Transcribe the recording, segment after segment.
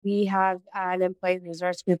We have an employee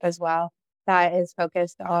resource group as well that is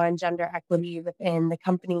focused on gender equity within the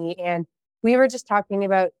company. And we were just talking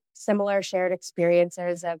about similar shared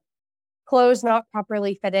experiences of clothes not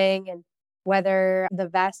properly fitting and whether the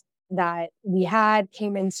vest that we had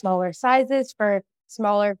came in smaller sizes for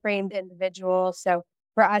smaller framed individuals. So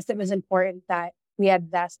for us, it was important that we had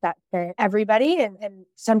vests that fit everybody. And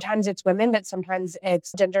sometimes it's women, but sometimes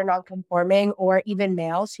it's gender nonconforming or even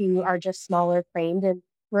males who are just smaller framed and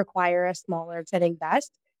require a smaller fitting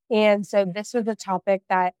vest. And so this was a topic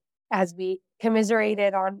that as we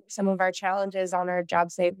commiserated on some of our challenges on our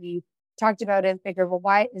job site, we talked about it and figured, well,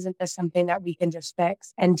 why isn't this something that we can just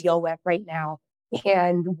fix and deal with right now?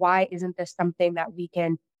 And why isn't this something that we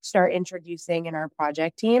can start introducing in our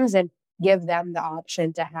project teams and give them the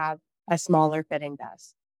option to have a smaller fitting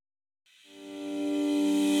vest?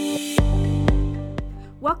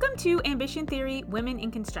 Welcome to Ambition Theory Women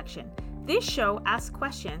in Construction. This show asks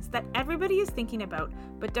questions that everybody is thinking about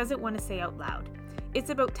but doesn't want to say out loud.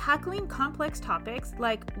 It's about tackling complex topics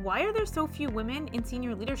like why are there so few women in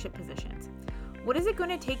senior leadership positions? What is it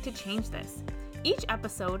going to take to change this? Each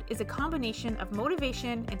episode is a combination of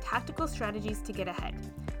motivation and tactical strategies to get ahead.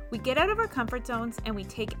 We get out of our comfort zones and we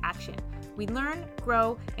take action. We learn,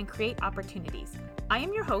 grow, and create opportunities. I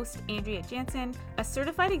am your host, Andrea Jansen, a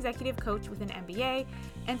certified executive coach with an MBA,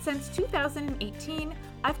 and since 2018,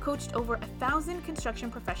 I've coached over 1,000 construction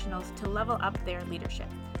professionals to level up their leadership.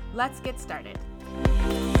 Let's get started.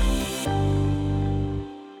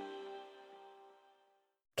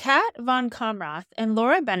 Kat von Kamrath and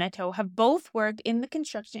Laura Beneteau have both worked in the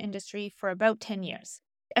construction industry for about 10 years.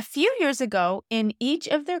 A few years ago, in each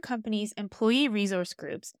of their company's employee resource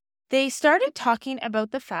groups, they started talking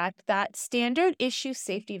about the fact that standard issue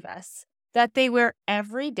safety vests that they wear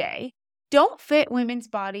every day don't fit women's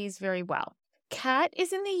bodies very well. Kat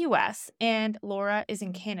is in the US and Laura is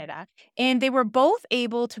in Canada, and they were both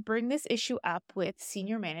able to bring this issue up with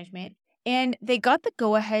senior management, and they got the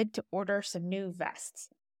go-ahead to order some new vests.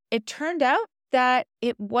 It turned out that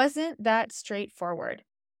it wasn't that straightforward.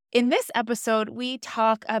 In this episode, we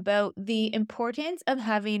talk about the importance of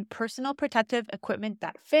having personal protective equipment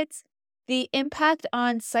that fits, the impact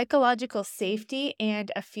on psychological safety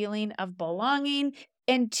and a feeling of belonging,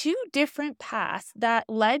 and two different paths that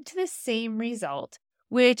led to the same result,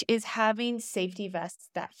 which is having safety vests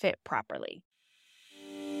that fit properly.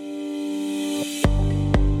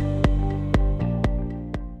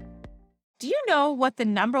 Do you know what the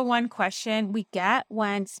number one question we get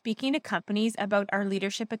when speaking to companies about our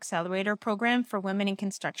Leadership Accelerator program for women in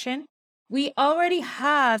construction? We already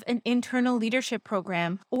have an internal leadership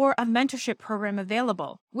program or a mentorship program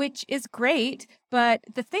available, which is great. But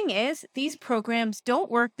the thing is, these programs don't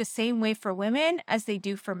work the same way for women as they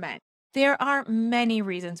do for men. There are many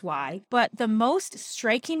reasons why, but the most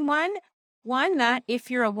striking one that if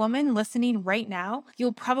you're a woman listening right now,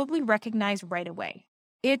 you'll probably recognize right away.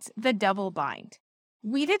 It's the double bind.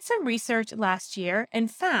 We did some research last year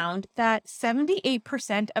and found that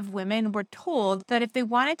 78% of women were told that if they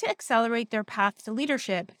wanted to accelerate their path to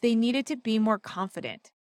leadership, they needed to be more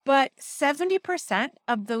confident. But 70%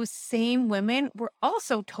 of those same women were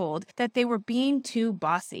also told that they were being too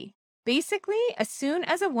bossy. Basically, as soon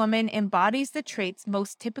as a woman embodies the traits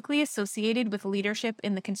most typically associated with leadership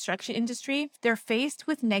in the construction industry, they're faced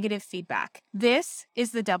with negative feedback. This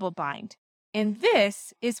is the double bind. And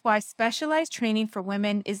this is why specialized training for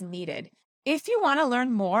women is needed. If you want to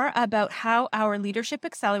learn more about how our Leadership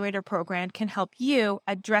Accelerator program can help you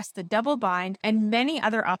address the double bind and many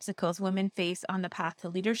other obstacles women face on the path to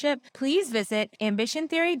leadership, please visit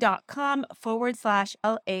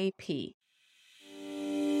ambitiontheory.com/LAP.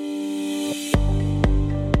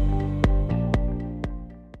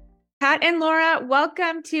 Kat and Laura,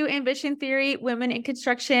 welcome to Ambition Theory, Women in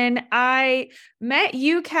Construction. I met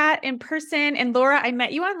you, Kat, in person, and Laura, I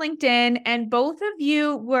met you on LinkedIn, and both of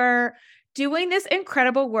you were doing this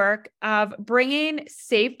incredible work of bringing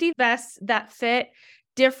safety vests that fit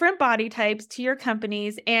different body types to your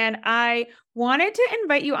companies. And I wanted to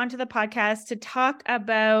invite you onto the podcast to talk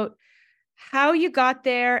about how you got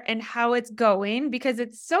there and how it's going, because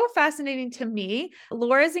it's so fascinating to me.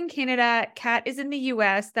 Laura's in Canada, Kat is in the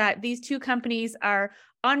US, that these two companies are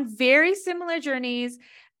on very similar journeys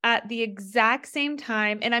at the exact same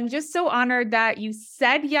time. And I'm just so honored that you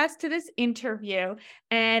said yes to this interview,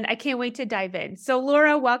 and I can't wait to dive in. So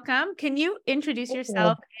Laura, welcome. Can you introduce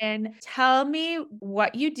yourself and tell me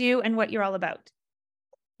what you do and what you're all about?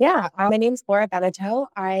 Yeah, my name's Laura Beneteau.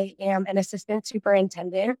 I am an assistant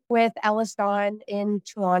superintendent with Elliston in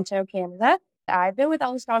Toronto, Canada. I've been with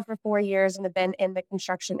Elliston for 4 years and have been in the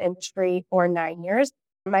construction industry for 9 years.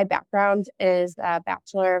 My background is a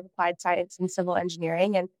Bachelor of Applied Science and Civil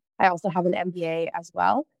Engineering, and I also have an MBA as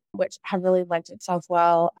well, which have really lent itself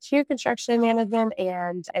well to construction management.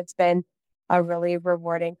 And it's been a really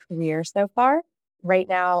rewarding career so far. Right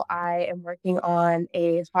now, I am working on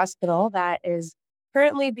a hospital that is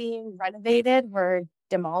currently being renovated. We're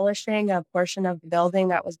demolishing a portion of the building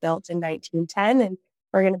that was built in 1910, and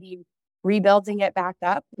we're going to be rebuilding it back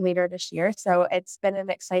up later this year. So it's been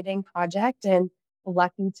an exciting project, and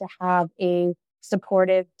lucky to have a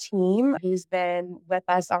supportive team who's been with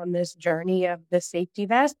us on this journey of the safety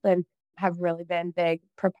vest and have really been big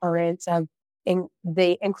proponents of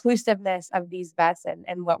the inclusiveness of these vests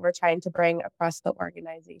and what we're trying to bring across the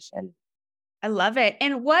organization. I love it.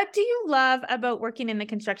 And what do you love about working in the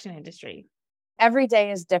construction industry? Every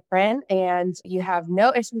day is different and you have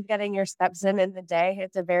no issues getting your steps in the day.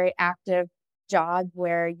 It's a very active job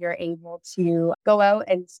where you're able to go out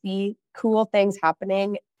and see cool things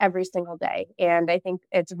happening every single day. And I think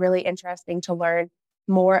it's really interesting to learn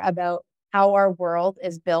more about how our world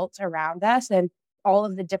is built around us and all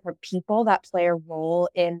of the different people that play a role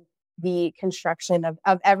in the construction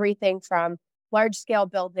of everything from large scale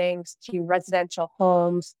buildings to residential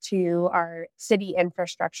homes to our city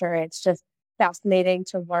infrastructure. It's just fascinating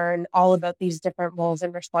to learn all about these different roles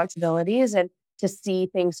and responsibilities and to see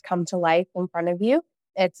things come to life in front of you.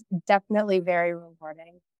 It's definitely very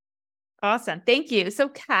rewarding. Awesome. Thank you. So,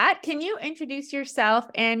 Kat, can you introduce yourself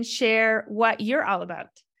and share what you're all about?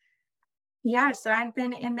 Yeah, so I've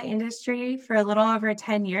been in the industry for a little over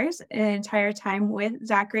 10 years, an entire time with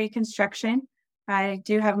Zachary Construction. I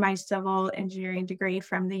do have my civil engineering degree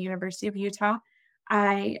from the University of Utah.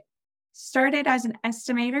 I started as an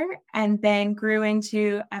estimator and then grew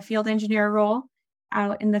into a field engineer role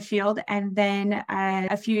out in the field. And then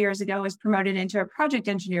a few years ago was promoted into a project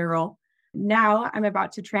engineer role. Now I'm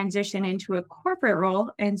about to transition into a corporate role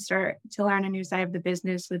and start to learn a new side of the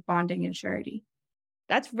business with bonding and surety.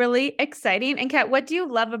 That's really exciting. And Kat, what do you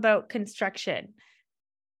love about construction?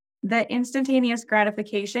 The instantaneous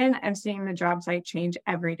gratification of seeing the job site change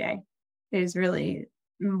every day is really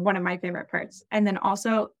one of my favorite parts. And then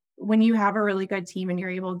also when you have a really good team and you're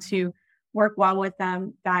able to work well with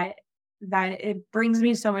them, that it brings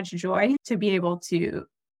me so much joy to be able to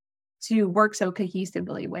work so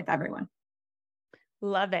cohesively with everyone.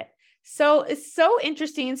 Love it. So it's so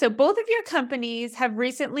interesting. So both of your companies have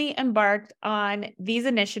recently embarked on these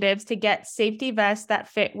initiatives to get safety vests that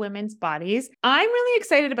fit women's bodies. I'm really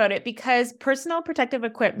excited about it because personal protective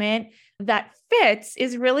equipment that fits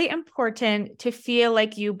is really important to feel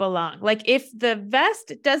like you belong. Like if the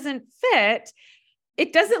vest doesn't fit,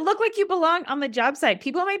 it doesn't look like you belong on the job site.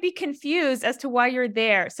 People might be confused as to why you're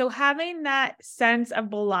there. So having that sense of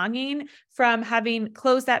belonging from having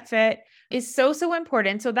clothes that fit is so, so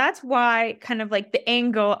important. So that's why kind of like the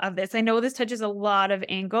angle of this, I know this touches a lot of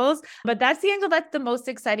angles, but that's the angle that's the most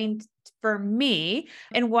exciting for me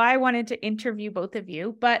and why I wanted to interview both of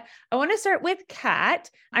you. But I want to start with Kat.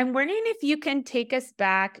 I'm wondering if you can take us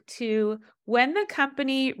back to when the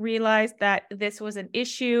company realized that this was an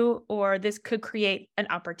issue or this could create an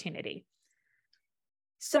opportunity.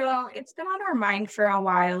 So it's been on our mind for a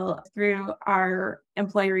while through our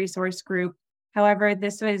employee resource group. However,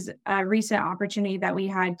 this was a recent opportunity that we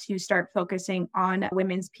had to start focusing on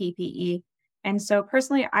women's PPE. And so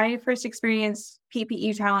personally, I first experienced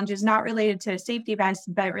PPE challenges not related to safety vests,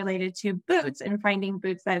 but related to boots and finding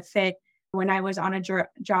boots that fit. When I was on a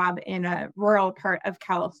job in a rural part of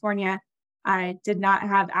California, I did not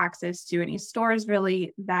have access to any stores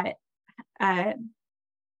really that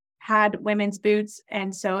had women's boots.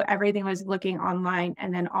 And so everything was looking online.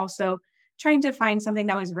 And then also trying to find something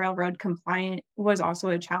that was railroad compliant was also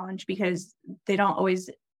a challenge because they don't always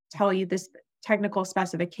tell you this technical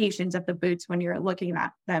specifications of the boots when you're looking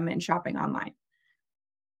at them and shopping online.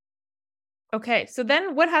 Okay, so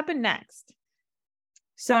then what happened next?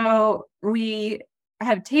 So we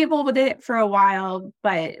have tabled with it for a while,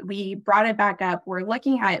 but we brought it back up. We're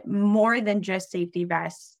looking at more than just safety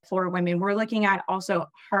vests for women. We're looking at also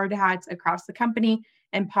hard hats across the company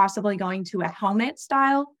and possibly going to a helmet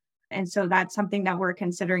style. And so that's something that we're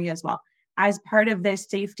considering as well. As part of this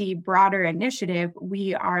safety broader initiative,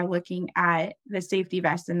 we are looking at the safety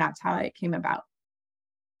vest, and that's how it came about.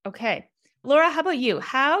 Okay. Laura, how about you?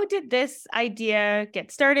 How did this idea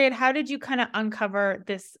get started? How did you kind of uncover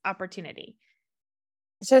this opportunity?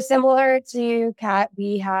 So similar to Kat,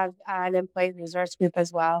 we have an employee resource group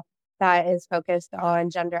as well that is focused on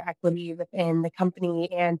gender equity within the company.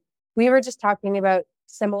 And we were just talking about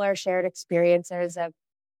similar shared experiences of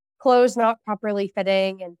clothes not properly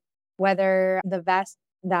fitting and whether the vest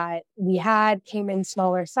that we had came in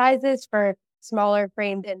smaller sizes for smaller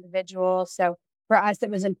framed individuals. So for us, it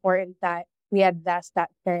was important that we had vests that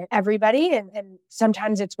fit everybody. And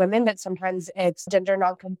sometimes it's women, but sometimes it's gender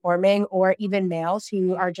nonconforming or even males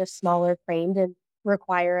who are just smaller framed and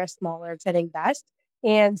require a smaller fitting vest.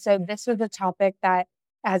 And so this was a topic that,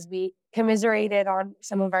 as we commiserated on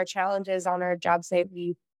some of our challenges on our job site,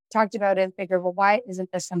 we talked about it and figured, well, why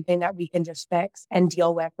isn't this something that we can just fix and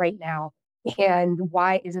deal with right now? And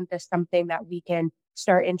why isn't this something that we can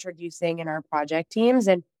start introducing in our project teams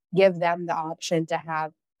and give them the option to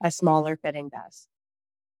have a smaller fitting vest?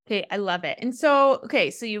 Okay, I love it. And so,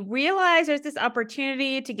 okay, so you realize there's this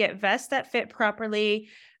opportunity to get vests that fit properly.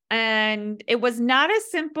 And it was not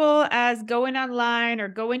as simple as going online or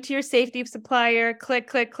going to your safety supplier, click,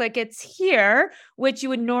 click, click, it's here, which you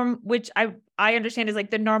would which I understand is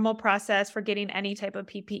like the normal process for getting any type of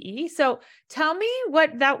PPE. So tell me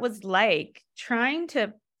what that was like trying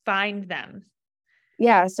to find them.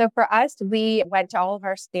 Yeah. So for us, we went to all of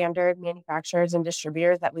our standard manufacturers and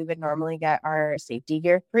distributors that we would normally get our safety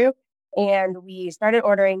gear through. And we started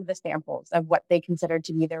ordering the samples of what they considered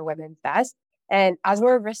to be their women's best. And as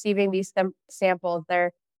we're receiving these samples,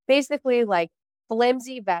 they're basically like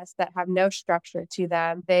flimsy vests that have no structure to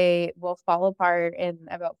them. They will fall apart in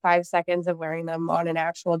about 5 seconds of wearing them on an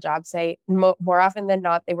actual job site. More often than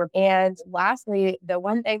not, they were. And lastly, the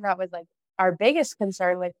one thing that was like our biggest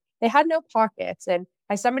concern was they had no pockets. And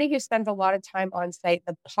as somebody who spends a lot of time on site,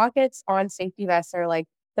 the pockets on safety vests are like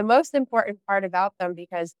the most important part about them,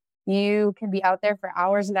 because you can be out there for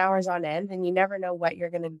hours and hours on end and you never know what you're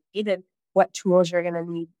going to need and what tools you're going to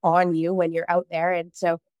need on you when you're out there. And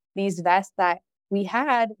so these vests that we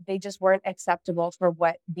had, they just weren't acceptable for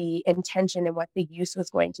what the intention and what the use was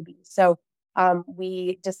going to be. So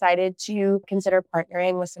we decided to consider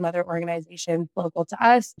partnering with some other organizations local to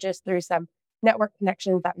us, just through some network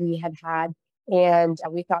connections that we had. And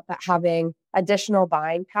we thought that having additional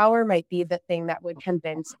buying power might be the thing that would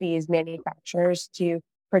convince these manufacturers to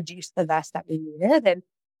produce the vest that we needed. And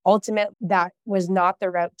ultimately, that was not the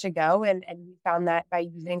route to go. And we found that by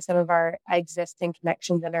using some of our existing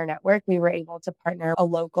connections in our network, we were able to partner a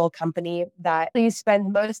local company that they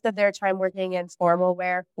spend most of their time working in formal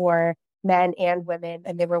wear for men and women,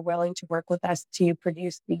 and they were willing to work with us to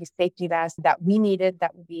produce the safety vests that we needed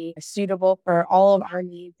that would be suitable for all of our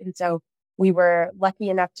needs. And so we were lucky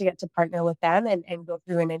enough to get to partner with them and go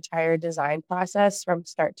through an entire design process from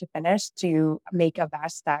start to finish to make a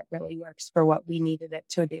vest that really works for what we needed it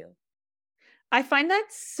to do. I find that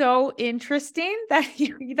so interesting that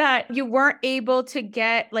you weren't able to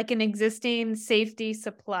get like an existing safety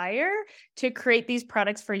supplier to create these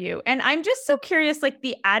products for you. And I'm just so curious, like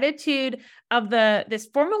the attitude of this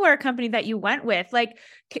formal wear company that you went with, like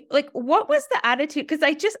what was the attitude? Because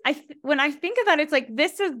when I think of that, it's like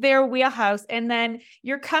this is their wheelhouse, and then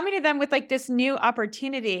you're coming to them with like this new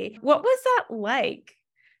opportunity. What was that like?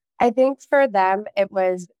 I think for them, it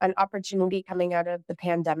was an opportunity coming out of the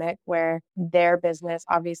pandemic where their business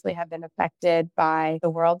obviously had been affected by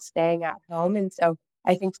the world staying at home. And so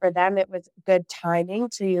I think for them, it was good timing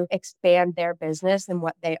to expand their business and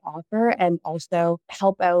what they offer, and also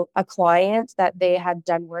help out a client that they had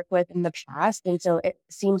done work with in the past. And so it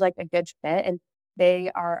seems like a good fit. And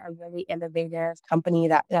they are a really innovative company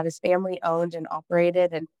that is family owned and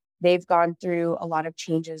operated. And they've gone through a lot of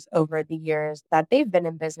changes over the years that they've been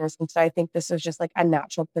in business. And so I think this was just like a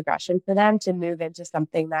natural progression for them to move into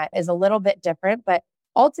something that is a little bit different, but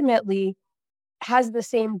ultimately has the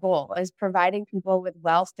same goal as providing people with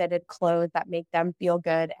well-fitted clothes that make them feel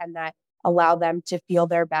good and that allow them to feel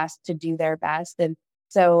their best, to do their best. And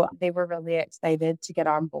so they were really excited to get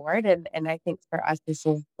on board. And I think for us, this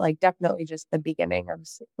is like definitely just the beginning of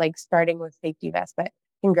like starting with safety vests, but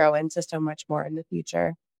can grow into so much more in the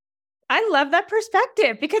future. I love that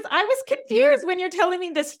perspective, because I was confused when you're telling me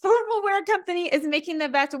this formal wear company is making the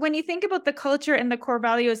best. When you think about the culture and the core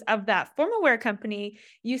values of that formal wear company,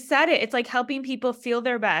 you said it. It's like helping people feel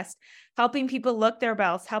their best, helping people look their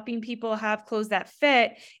best, helping people have clothes that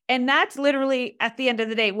fit. And that's literally at the end of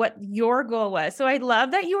the day what your goal was. So I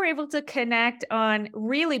love that you were able to connect on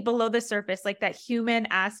really below the surface, like that human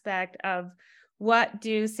aspect of what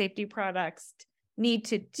do safety products need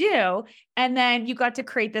to do. And then you got to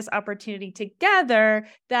create this opportunity together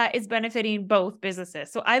that is benefiting both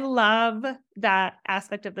businesses. So I love that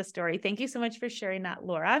aspect of the story. Thank you so much for sharing that,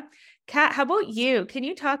 Laura. Kat, how about you? Can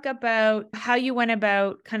you talk about how you went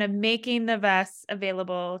about kind of making the vests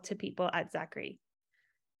available to people at Zachary?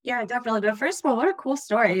 Yeah, definitely. But first of all, what a cool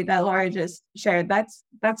story that Laura just shared.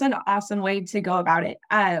 That's an awesome way to go about it.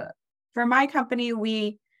 For my company,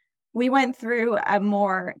 we we went through a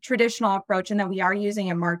more traditional approach and then we are using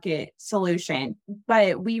a market solution.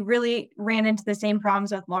 But we really ran into the same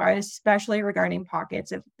problems with Laura, especially regarding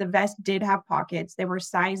pockets. If the vest did have pockets, they were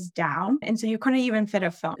sized down. And so you couldn't even fit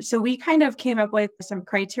a phone. So we kind of came up with some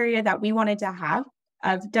criteria that we wanted to have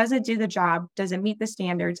of, does it do the job? Does it meet the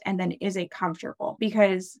standards? And then is it comfortable?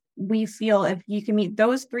 Because we feel if you can meet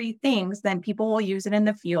those three things, then people will use it in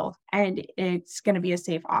the field and it's going to be a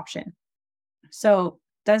safe option. So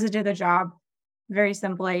does it do the job? Very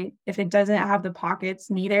simply, if it doesn't have the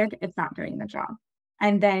pockets needed, it's not doing the job.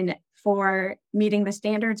 And then for meeting the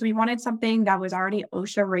standards, we wanted something that was already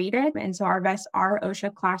OSHA rated. And so our vests are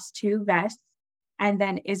OSHA Class 2 vests. And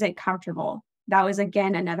then is it comfortable? That was,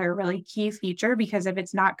 again, another really key feature, because if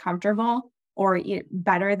it's not comfortable or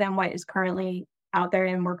better than what is currently out there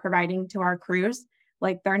and we're providing to our crews,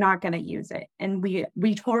 like, they're not going to use it. And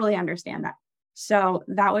we totally understand that. So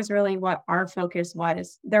that was really what our focus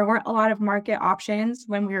was. There weren't a lot of market options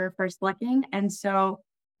when we were first looking. And so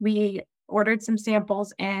we ordered some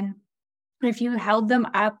samples, and if you held them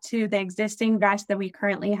up to the existing vest that we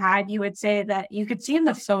currently had, you would say that you could see in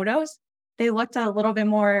the photos, they looked a little bit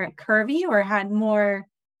more curvy or had more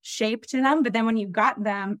shape to them. But then when you got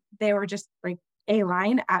them, they were just like a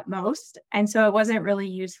line at most. And so it wasn't really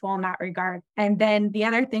useful in that regard. And then the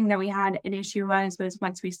other thing that we had an issue was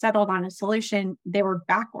once we settled on a solution, they were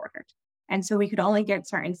back ordered. And so we could only get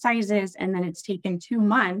certain sizes, and then it's taken 2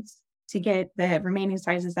 months to get the remaining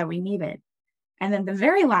sizes that we needed. And then the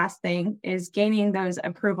very last thing is gaining those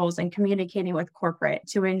approvals and communicating with corporate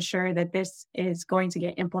to ensure that this is going to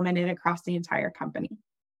get implemented across the entire company.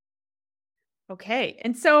 Okay.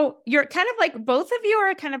 And so you're kind of like, both of you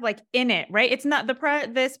are kind of like in it, right? It's not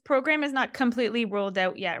this program is not completely rolled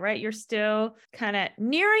out yet, right? You're still kind of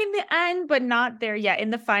nearing the end, but not there yet in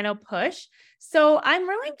the final push. So I'm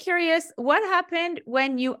really curious, what happened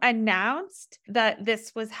when you announced that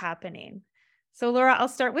this was happening? So Laura, I'll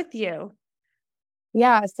start with you.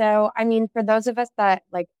 Yeah. So, I mean, for those of us that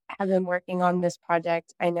like have been working on this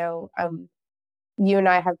project, I know you and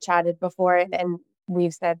I have chatted before, and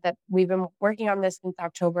we've said that we've been working on this since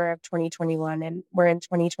October of 2021, and we're in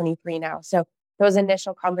 2023 now. So those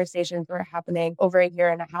initial conversations were happening over a year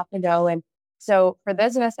and a half ago. And so for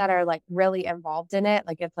those of us that are like really involved in it,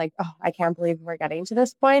 like, it's like, oh, I can't believe we're getting to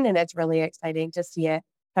this point, and it's really exciting to see it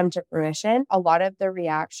come to fruition. A lot of the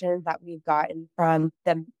reactions that we've gotten from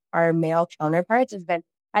our male counterparts has been,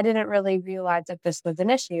 I didn't really realize that this was an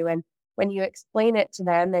issue. And when you explain it to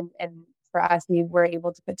them, and for us, we were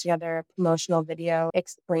able to put together a promotional video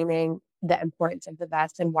explaining the importance of the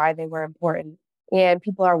vest and why they were important. And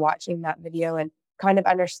people are watching that video and kind of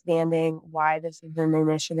understanding why this is an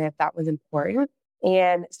initiative that was important.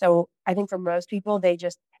 And so I think for most people, they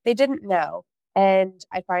didn't know. And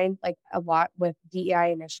I find like a lot with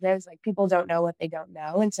DEI initiatives, like, people don't know what they don't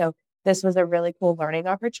know. And so this was a really cool learning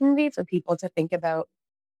opportunity for people to think about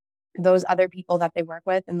those other people that they work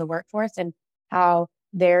with in the workforce, and how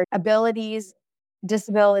their abilities,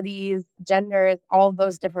 disabilities, genders, all of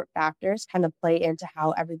those different factors kind of play into how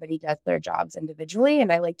everybody does their jobs individually.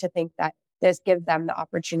 And I like to think that this gives them the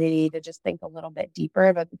opportunity to just think a little bit deeper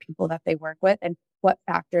about the people that they work with and what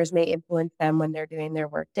factors may influence them when they're doing their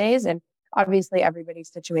work days. And obviously,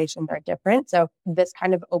 everybody's situations are different. So this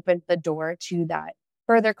kind of opens the door to that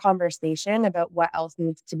further conversation about what else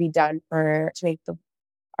needs to be done to make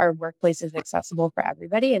our workplaces accessible for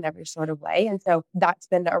everybody in every sort of way. And so that's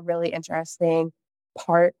been a really interesting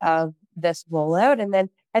part of this rollout. And then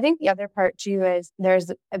I think the other part too is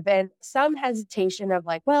there's been some hesitation of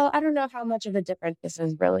like, well, I don't know how much of a difference this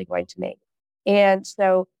is really going to make. And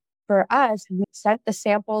so for us, we sent the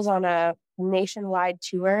samples on a nationwide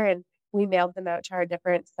tour, and we mailed them out to our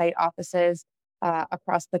different site offices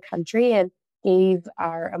across the country, and gave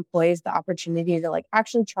our employees the opportunity to like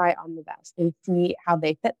actually try on the vest and see how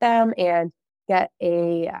they fit them, and get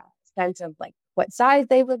a sense of like what size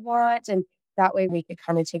they would want. And that way we could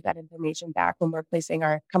kind of take that information back when we're placing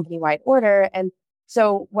our company-wide order. And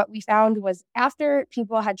so what we found was, after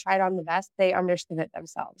people had tried on the vest, they understood it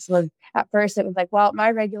themselves. So at first it was like, well,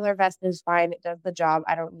 my regular vest is fine. It does the job.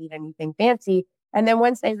 I don't need anything fancy. And then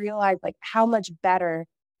once they realized like how much better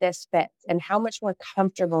this fits and how much more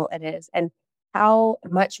comfortable it is, and how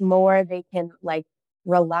much more they can like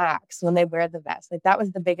relax when they wear the vest. Like, that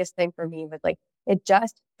was the biggest thing for me, was like, it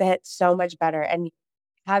just fits so much better. And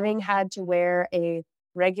having had to wear a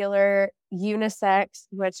regular unisex,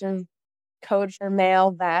 which is code for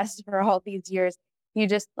male vest for all these years, you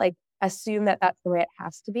just like assume that that's the way it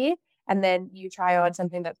has to be. And then you try on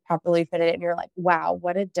something that's properly fitted and you're like, wow,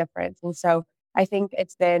 what a difference. And so I think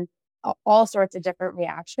it's been all sorts of different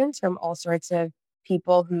reactions from all sorts of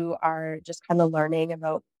people who are just kind of learning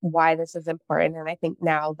about why this is important. And I think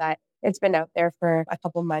now that it's been out there for a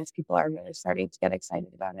couple months, people are really starting to get excited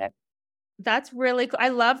about it. That's really cool. I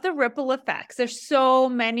love the ripple effects. There's so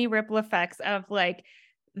many ripple effects of like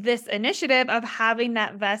this initiative of having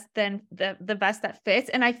that vest, then the vest that fits.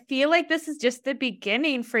 And I feel like this is just the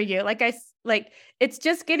beginning for you. Like it's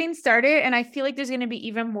just getting started. And I feel like there's going to be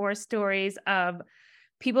even more stories of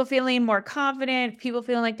people feeling more confident, people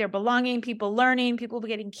feeling like they're belonging, people learning, people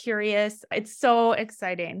getting curious. It's so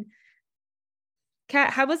exciting.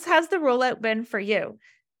 Kat, how's the rollout been for you?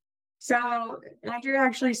 So Andrew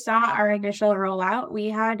actually saw our initial rollout. We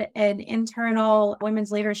had an internal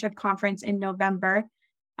women's leadership conference in November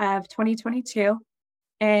of 2022.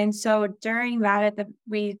 And so during that,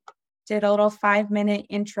 we did a little 5-minute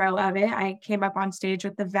intro of it. I came up on stage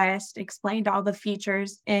with the vest, explained all the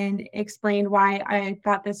features, and explained why I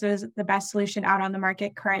thought this was the best solution out on the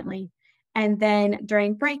market currently. And then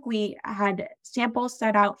during break, we had samples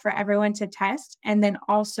set out for everyone to test, and then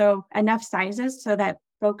also enough sizes so that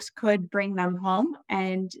folks could bring them home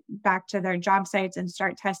and back to their job sites and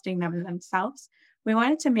start testing them themselves. We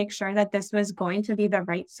wanted to make sure that this was going to be the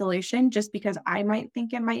right solution. Just because I might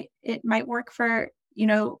think it might work for,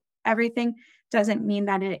 everything doesn't mean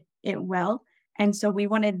that it will. And so we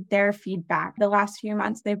wanted their feedback. The last few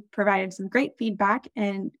months, they've provided some great feedback,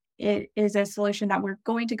 and it is a solution that we're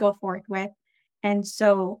going to go forth with. And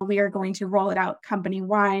so we are going to roll it out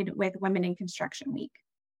company-wide with Women in Construction Week.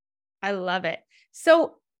 I love it.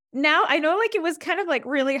 So now I know like it was kind of like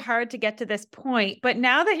really hard to get to this point, but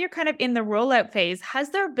now that you're kind of in the rollout phase, has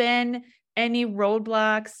there been any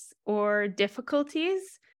roadblocks or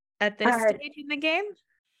difficulties at this stage in the game?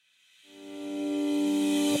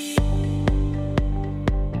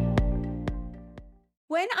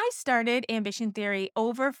 When I started Ambition Theory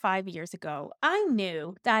over 5 years ago, I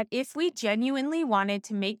knew that if we genuinely wanted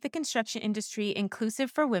to make the construction industry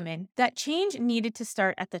inclusive for women, that change needed to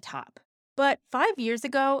start at the top. But 5 years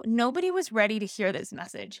ago, nobody was ready to hear this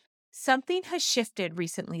message. Something has shifted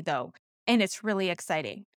recently, though, and it's really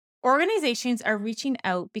exciting. Organizations are reaching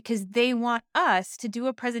out because they want us to do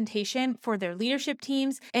a presentation for their leadership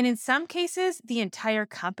teams, and in some cases, the entire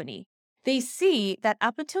company. They see that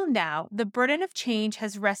up until now, the burden of change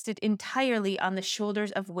has rested entirely on the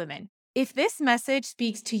shoulders of women. If this message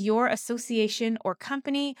speaks to your association or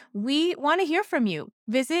company, we want to hear from you.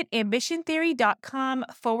 Visit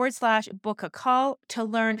ambitiontheory.com/book a call to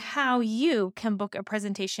learn how you can book a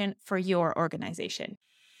presentation for your organization.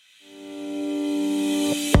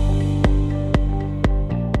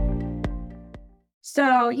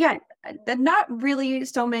 So yeah, not really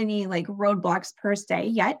so many like roadblocks per se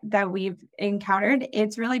yet that we've encountered.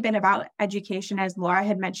 It's really been about education, as Laura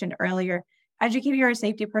had mentioned earlier, educating our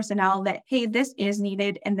safety personnel that, hey, this is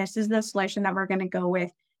needed and this is the solution that we're going to go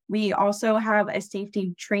with. We also have a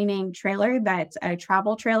safety training trailer that's a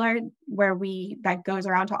travel trailer that goes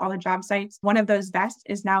around to all the job sites. One of those vests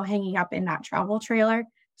is now hanging up in that travel trailer.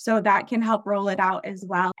 So that can help roll it out as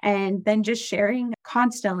well. And then just sharing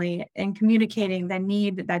constantly and communicating the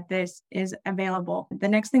need that this is available. The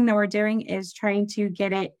next thing that we're doing is trying to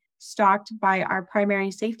get it stocked by our primary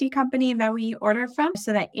safety company that we order from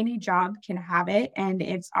so that any job can have it and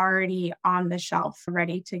it's already on the shelf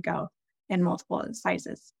ready to go in multiple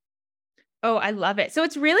sizes. Oh, I love it. So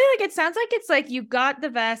it's really like, it sounds like it's like you got the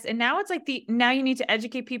vest and now it's like now you need to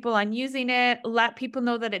educate people on using it, let people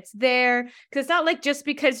know that it's there. Cause it's not like just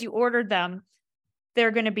because you ordered them, they're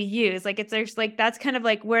going to be used. Like there's like, that's kind of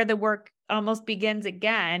like where the work almost begins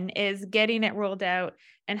again, is getting it rolled out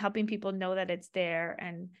and helping people know that it's there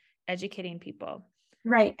and educating people.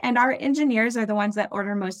 Right. And our engineers are the ones that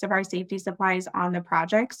order most of our safety supplies on the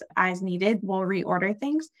projects as needed. We'll reorder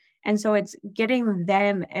things. And so it's getting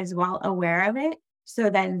them as well aware of it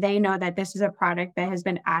so that they know that this is a product that has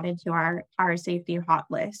been added to our safety hot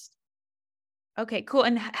list. Okay, cool.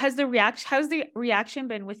 And how's the reaction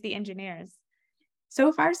been with the engineers?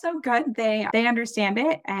 So far, so good. They understand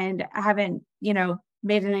it and haven't,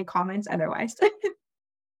 made any comments otherwise.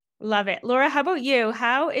 Love it. Laura, how about you?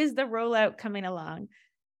 How is the rollout coming along?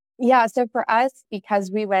 Yeah, so for us,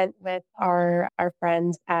 because we went with our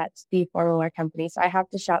friends at the former wear company, so I have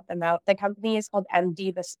to shout them out. The company is called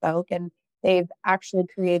MD Bespoke, and they've actually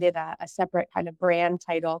created a separate kind of brand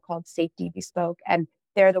title called Safety Bespoke, and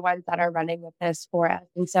they're the ones that are running with this for us.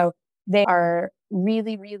 And so they are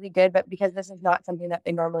really, really good, but because this is not something that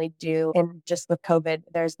they normally do, and just with COVID,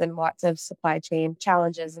 there's been lots of supply chain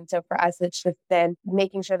challenges. And so for us, it's just been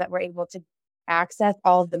making sure that we're able to access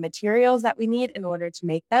all of the materials that we need in order to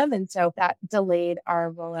make them. And so that delayed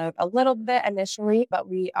our rollout a little bit initially, but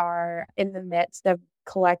we are in the midst of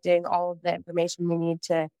collecting all of the information we need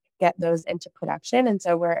to get those into production. And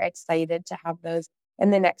so we're excited to have those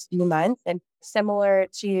in the next few months. And similar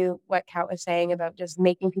to what Kat was saying about just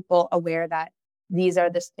making people aware that these are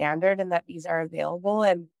the standard and that these are available.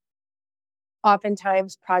 And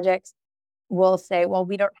oftentimes projects will say, well,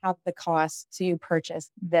 we don't have the cost to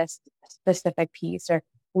purchase this specific piece, or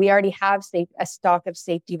we already have a stock of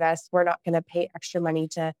safety vests. We're not going to pay extra money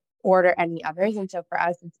to order any others. And so for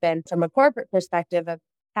us, it's been from a corporate perspective of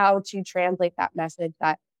how to translate that message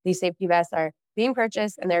that these safety vests are being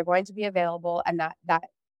purchased and they're going to be available, and that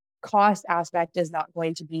cost aspect is not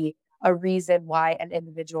going to be a reason why an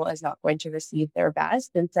individual is not going to receive their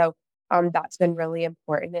vest. And so that's been really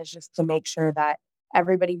important, is just to make sure that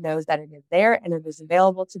everybody knows that it is there and it is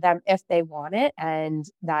available to them if they want it. And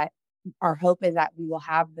that our hope is that we will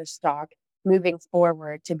have the stock moving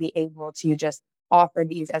forward to be able to just offer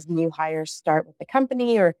these as new hires start with the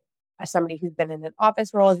company, or as somebody who's been in an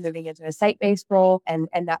office role is moving into a site-based role, and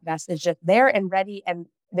that vest is just there and ready, and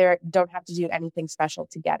they don't have to do anything special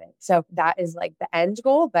to get it. So that is like the end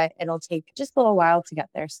goal, but it'll take just a little while to get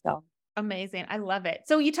there still. Amazing. I love it.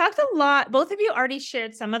 So you talked a lot, both of you already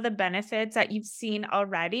shared some of the benefits that you've seen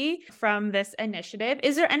already from this initiative.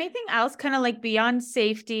 Is there anything else kind of like beyond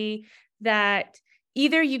safety that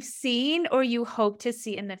either you've seen or you hope to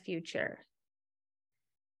see in the future?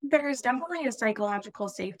 There's definitely a psychological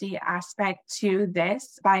safety aspect to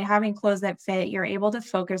this. By having clothes that fit, you're able to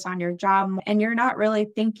focus on your job and you're not really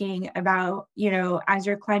thinking about, as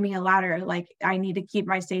you're climbing a ladder, like, I need to keep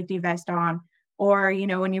my safety vest on. Or,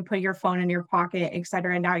 when you put your phone in your pocket, et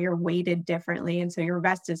cetera, now you're weighted differently. And so your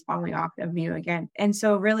vest is falling off of you again. And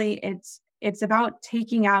so really it's about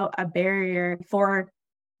taking out a barrier for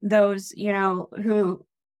those, who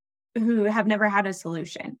have never had a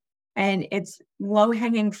solution. And it's low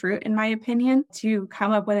hanging fruit, in my opinion, to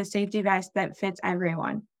come up with a safety vest that fits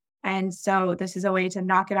everyone. And so this is a way to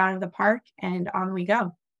knock it out of the park, and on we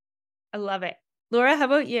go. I love it. Laura, how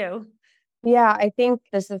about you? Yeah, I think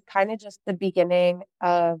this is kind of just the beginning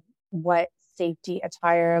of what safety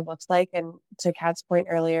attire looks like. And to Kat's point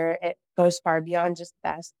earlier, it goes far beyond just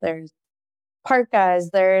vests. There's parkas,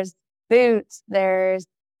 there's boots, there's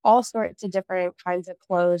all sorts of different kinds of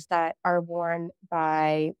clothes that are worn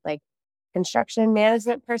by like construction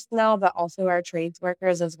management personnel, but also our trades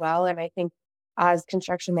workers as well. And I think as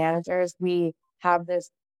construction managers, we have this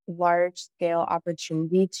large scale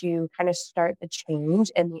opportunity to kind of start the change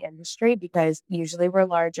in the industry, because usually we're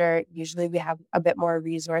larger, usually we have a bit more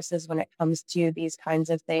resources when it comes to these kinds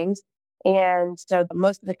of things. And so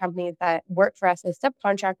most of the companies that work for us as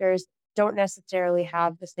subcontractors don't necessarily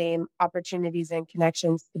have the same opportunities and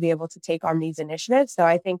connections to be able to take on these initiatives. So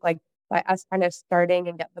I think like by us kind of starting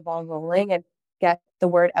and get the ball rolling and get the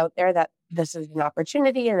word out there that this is an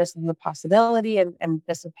opportunity and this is a possibility, and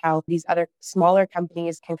this is how these other smaller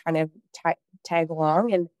companies can kind of tag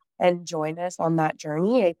along and join us on that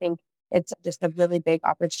journey. I think it's just a really big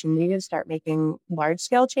opportunity to start making large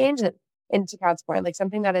scale change. And to Kat's point, like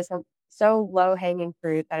something that is so low hanging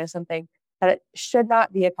fruit, that is something that it should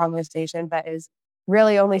not be a conversation, but is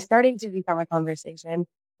really only starting to become a conversation,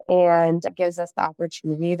 and gives us the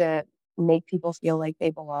opportunity to make people feel like they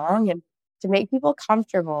belong and to make people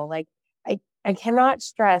comfortable. Like I cannot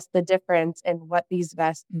stress the difference in what these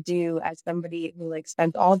vests do as somebody who like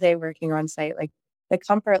spent all day working on site. Like the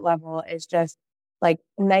comfort level is just like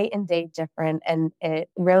night and day different. And it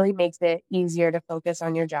really makes it easier to focus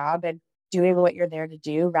on your job and doing what you're there to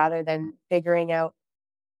do, rather than figuring out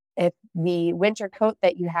if the winter coat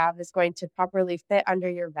that you have is going to properly fit under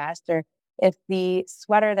your vest, or if the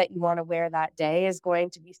sweater that you want to wear that day is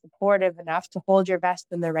going to be supportive enough to hold your vest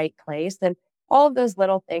in the right place. And all of those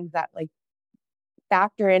little things that like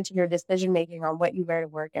factor into your decision making on what you wear to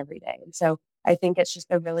work every day. And so I think it's just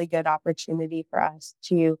a really good opportunity for us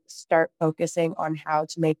to start focusing on how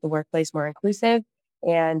to make the workplace more inclusive.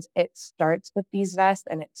 And it starts with these vests,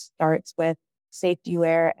 and it starts with safety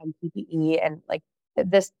wear and PPE. And like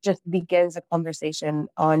this just begins a conversation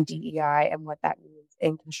on DEI and what that means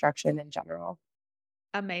in construction in general.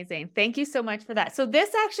 Amazing. Thank you so much for that. So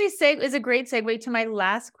this actually is a great segue to my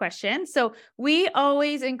last question. So we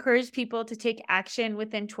always encourage people to take action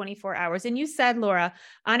within 24 hours. And you said, Laura,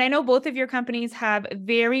 and I know both of your companies have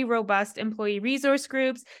very robust employee resource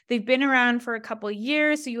groups. They've been around for a couple of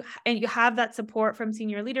years. So you have that support from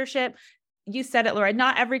senior leadership. You said it, Laura,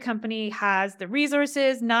 not every company has the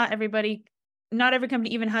resources. Not every company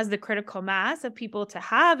even has the critical mass of people to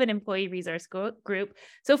have an employee resource group.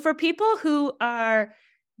 So for people who are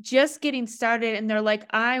just getting started and they're like,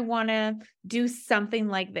 I want to do something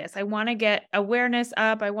like this. I want to get awareness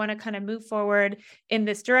up. I want to kind of move forward in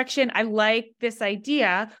this direction. I like this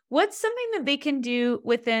idea. What's something that they can do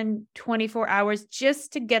within 24 hours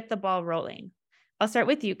just to get the ball rolling? I'll start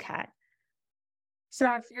with you, Kat.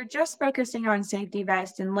 So if you're just focusing on safety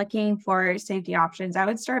vest and looking for safety options, I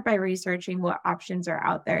would start by researching what options are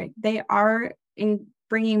out there. They are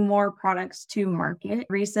bringing more products to market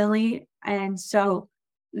recently. And so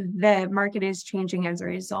the market is changing as a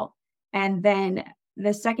result. And then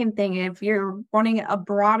the second thing, if you're wanting a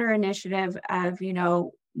broader initiative of,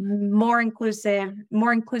 more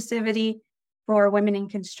inclusivity for women in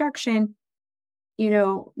construction,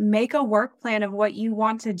 make a work plan of what you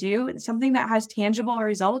want to do, something that has tangible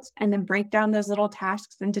results, and then break down those little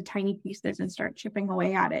tasks into tiny pieces and start chipping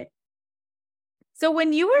away at it. So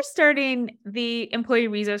when you were starting the employee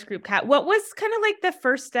resource group, Kat, what was kind of like the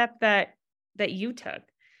first step that you took?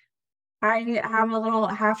 I have a little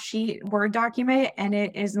half sheet Word document, and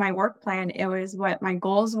it is my work plan. It was what my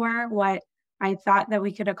goals were, what I thought that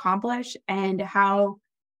we could accomplish, and how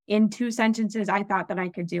in 2 sentences I thought that I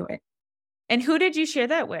could do it. And who did you share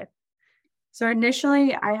that with? So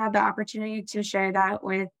initially, I had the opportunity to share that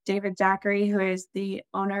with David Zachary, who is the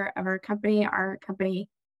owner of our company. Our company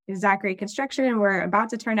is Zachary Construction. We're about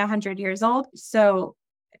to turn 100 years old. So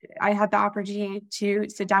I had the opportunity to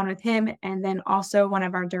sit down with him and then also one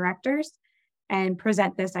of our directors and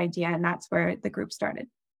present this idea. And that's where the group started.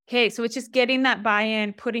 Okay, so it's just getting that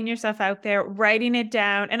buy-in, putting yourself out there, writing it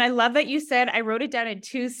down. And I love that you said I wrote it down in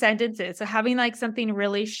 2 sentences. So having like something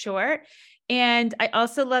really short. And I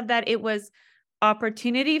also love that it was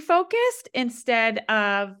opportunity focused instead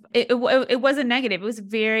of it wasn't negative. It was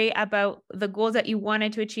very about the goals that you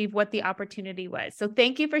wanted to achieve, what the opportunity was. So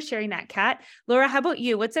thank you for sharing that, Kat. Laura, how about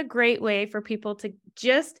you? What's a great way for people to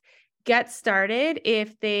just get started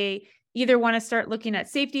if they either want to start looking at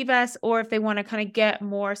safety vests or if they want to kind of get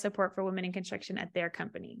more support for women in construction at their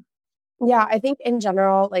company? Yeah, I think in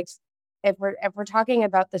general, like if we're talking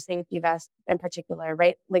about the safety vest in particular,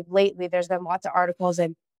 right? Like lately, there's been lots of articles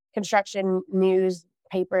in construction news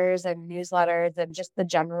papers and newsletters and just the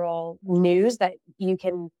general news that you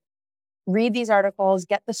can read these articles,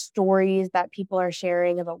 get the stories that people are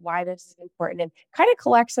sharing about why this is important, and kind of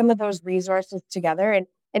collect some of those resources together and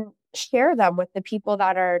share them with the people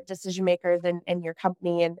that are decision makers in your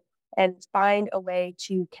company and find a way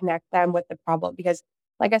to connect them with the problem. Because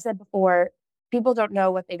like I said before, people don't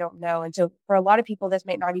know what they don't know. And so for a lot of people, this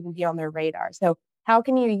might not even be on their radar. So how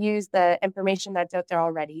can you use the information that's out there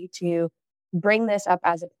already to bring this up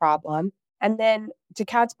as a problem? And then to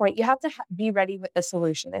Kat's point, you have to be ready with the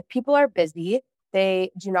solution. If people are busy,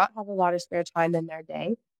 they do not have a lot of spare time in their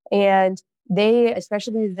day. And they,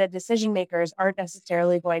 especially the decision makers, aren't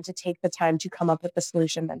necessarily going to take the time to come up with the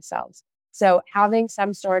solution themselves. So having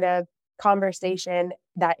some sort of conversation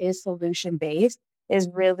that is solution based is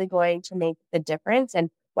really going to make the difference. And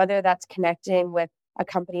whether that's connecting with a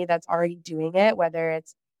company that's already doing it, whether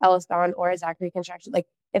it's Elliston or Zachary Construction, like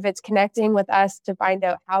if it's connecting with us to find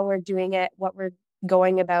out how we're doing it, what we're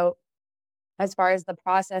going about as far as the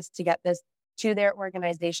process to get this to their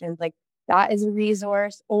organizations, like that is a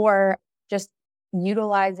resource. Or just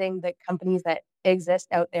utilizing the companies that exist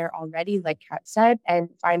out there already, like Kat said, and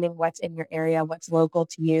finding what's in your area, what's local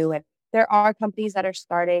to you. And there are companies that are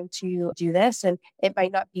starting to do this, and it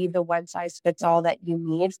might not be the one size fits all that you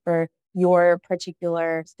need for your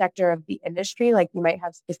particular sector of the industry. Like you might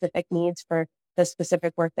have specific needs for the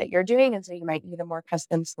specific work that you're doing. And so you might need a more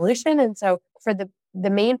custom solution. And so for the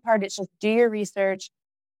main part, it's just do your research,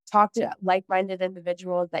 talk to like-minded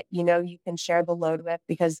individuals that you can share the load with,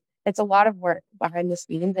 because it's a lot of work behind the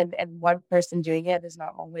scenes and one person doing it is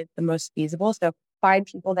not always the most feasible. So find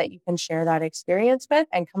people that you can share that experience with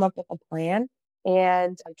and come up with a plan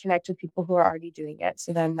and connect with people who are already doing it.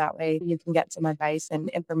 So then that way you can get some advice and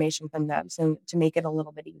information from them. So to make it a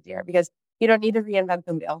little bit easier, because you don't need to reinvent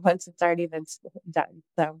the wheel once it's already been done.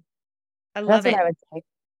 So I love that's what it. I would say.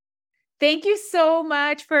 Thank you so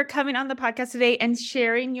much for coming on the podcast today and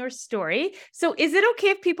sharing your story. So is it okay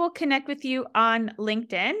if people connect with you on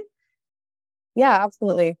LinkedIn? Yeah,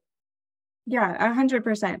 absolutely. Yeah,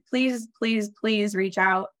 100%. Please, please, please reach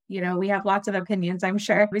out. We have lots of opinions, I'm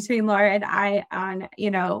sure, between Laura and I on,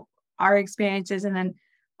 our experiences, and then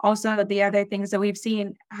also the other things that we've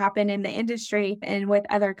seen happen in the industry and with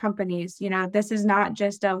other companies. This is not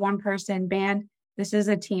just a one person band. This is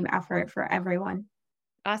a team effort for everyone.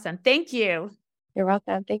 Awesome. Thank you. You're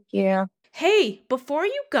welcome. Thank you. Hey, before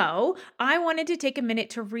you go, I wanted to take a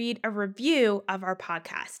minute to read a review of our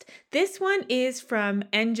podcast. This one is from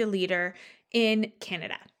Angel Leader in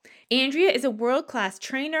Canada. Andrea is a world-class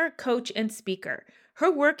trainer, coach, and speaker. Her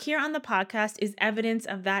work here on the podcast is evidence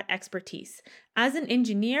of that expertise. As an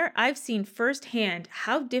engineer, I've seen firsthand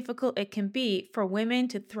how difficult it can be for women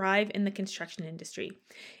to thrive in the construction industry.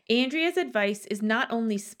 Andrea's advice is not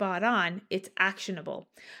only spot on, it's actionable.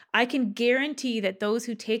 I can guarantee that those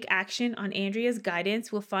who take action on Andrea's guidance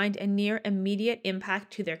will find a near immediate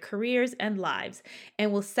impact to their careers and lives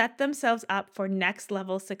and will set themselves up for next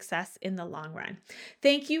level success in the long run.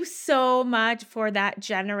 Thank you so much for that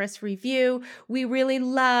generous review. We really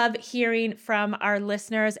love hearing from our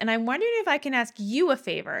listeners, and I'm wondering if I can ask you a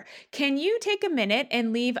favor. Can you take a minute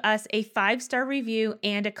and leave us a 5-star review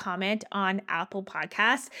and a comment on Apple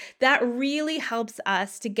Podcasts? That really helps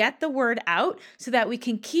us to get the word out so that we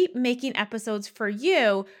can keep making episodes for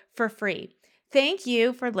you for free. Thank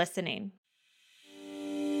you for listening.